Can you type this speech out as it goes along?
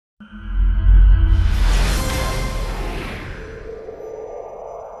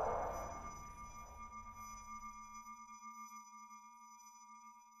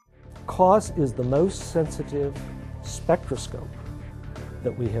COS is the most sensitive spectroscope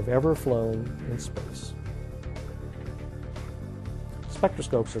that we have ever flown in space.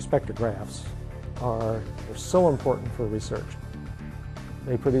 Spectroscopes, or spectrographs, are so important for research.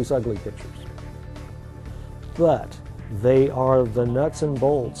 They produce ugly pictures. But they are the nuts and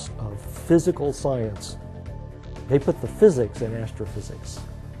bolts of physical science. They put the physics in astrophysics.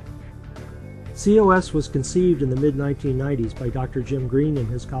 COS was conceived in the mid-1990s by Dr. Jim Green and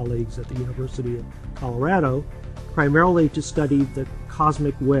his colleagues at the University of Colorado, primarily to study the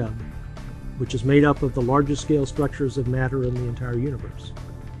cosmic web, which is made up of the largest scale structures of matter in the entire universe.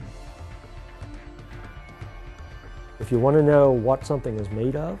 If you want to know what something is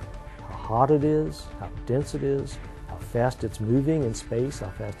made of, how hot it is, how dense it is, how fast it's moving in space, how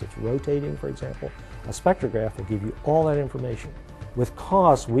fast it's rotating, for example, a spectrograph will give you all that information. With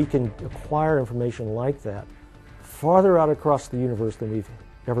COS, we can acquire information like that farther out across the universe than we've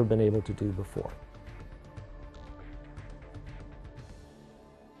ever been able to do before.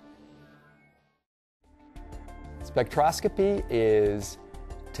 Spectroscopy is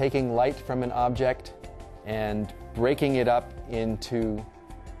taking light from an object and breaking it up into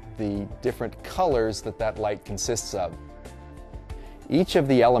the different colors that that light consists of. Each of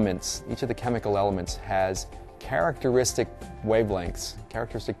the elements, each of the chemical elements has characteristic wavelengths,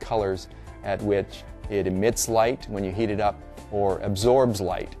 characteristic colors at which it emits light when you heat it up or absorbs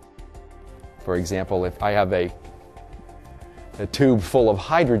light. For example, if I have a tube full of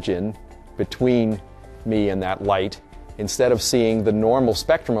hydrogen between me and that light, instead of seeing the normal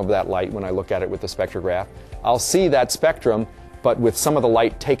spectrum of that light when I look at it with the spectrograph, I'll see that spectrum but with some of the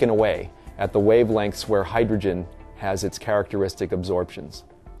light taken away at the wavelengths where hydrogen has its characteristic absorptions.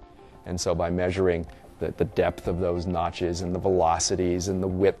 And so by measuring the depth of those notches and the velocities and the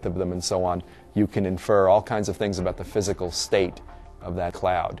width of them and so on, you can infer all kinds of things about the physical state of that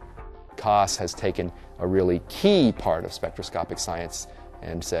cloud. COS has taken a really key part of spectroscopic science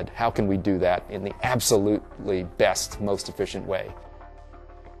and said, how can we do that in the absolutely best, most efficient way?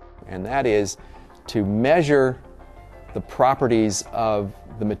 And that is to measure the properties of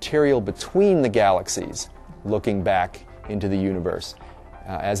the material between the galaxies looking back into the universe.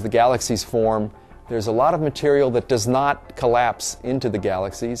 As the galaxies form, there's a lot of material that does not collapse into the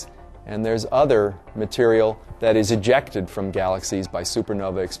galaxies, and there's other material that is ejected from galaxies by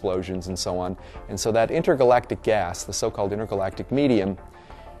supernova explosions and so on. And so that intergalactic gas, the so-called intergalactic medium,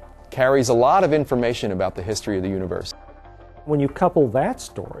 carries a lot of information about the history of the universe. When you couple that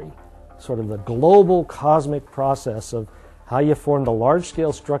story, sort of the global cosmic process of how you form the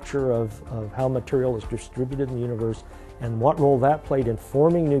large-scale structure of how material is distributed in the universe and what role that played in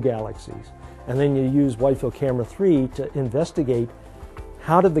forming new galaxies, and then you use Wide-Field Camera 3 to investigate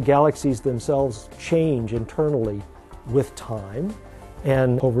how did the galaxies themselves change internally with time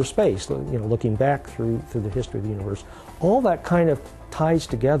and over space, looking back through the history of the universe. All that kind of ties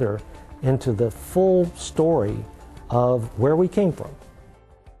together into the full story of where we came from.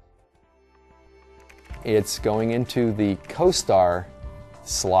 It's going into the COSTAR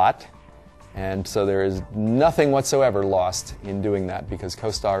slot, and so there is nothing whatsoever lost in doing that because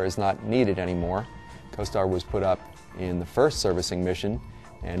COSTAR is not needed anymore. COSTAR was put up in the first servicing mission,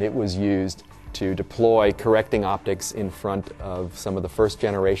 and it was used to deploy correcting optics in front of some of the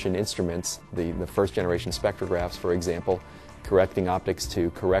first-generation instruments, the first-generation spectrographs, for example, correcting optics to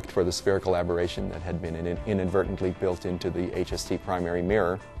correct for the spherical aberration that had been inadvertently built into the HST primary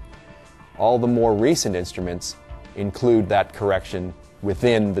mirror. All the more recent instruments include that correction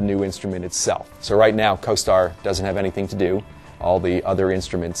within the new instrument itself. So right now, COSTAR doesn't have anything to do. All the other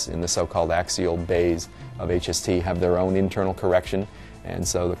instruments in the so-called axial bays of HST have their own internal correction, and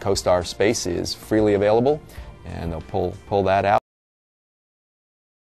so the COSTAR space is freely available, and they'll pull that out.